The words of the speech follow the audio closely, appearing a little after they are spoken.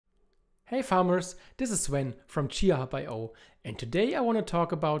Hey farmers, this is Sven from ChiaHub.io, and today I want to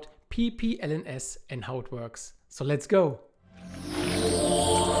talk about PPLNS and how it works. So let's go!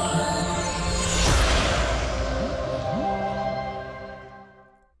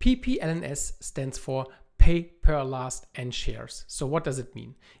 PPLNS stands for Pay Per Last N Shares. So what does it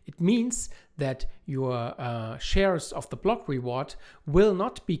mean? It means that your shares of the block reward will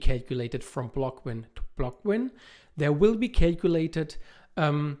not be calculated from block win to block win. They will be calculated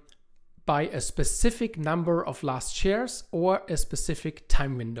by a specific number of last shares or a specific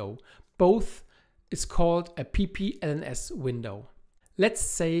time window. Both is called a PPLNS window. Let's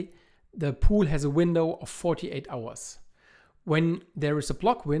say the pool has a window of 48 hours. When there is a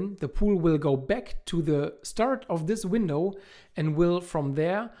block win, the pool will go back to the start of this window and will from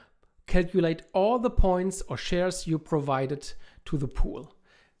there calculate all the points or shares you provided to the pool.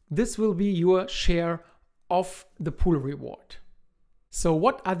 This will be your share of the pool reward. So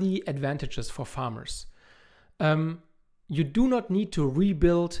what are the advantages for farmers? You do not need to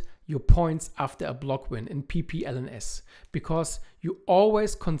rebuild your points after a block win in PPLNS because you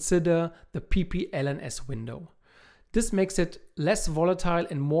always consider the PPLNS window. This makes it less volatile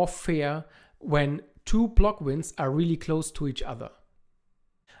and more fair when two block wins are really close to each other.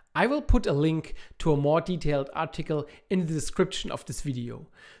 I will put a link to a more detailed article in the description of this video.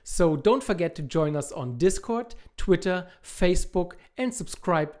 So don't forget to join us on Discord, Twitter, Facebook, and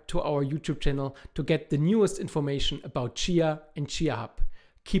subscribe to our YouTube channel to get the newest information about Chia and ChiaHub.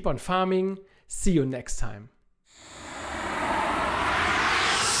 Keep on farming. See you next time.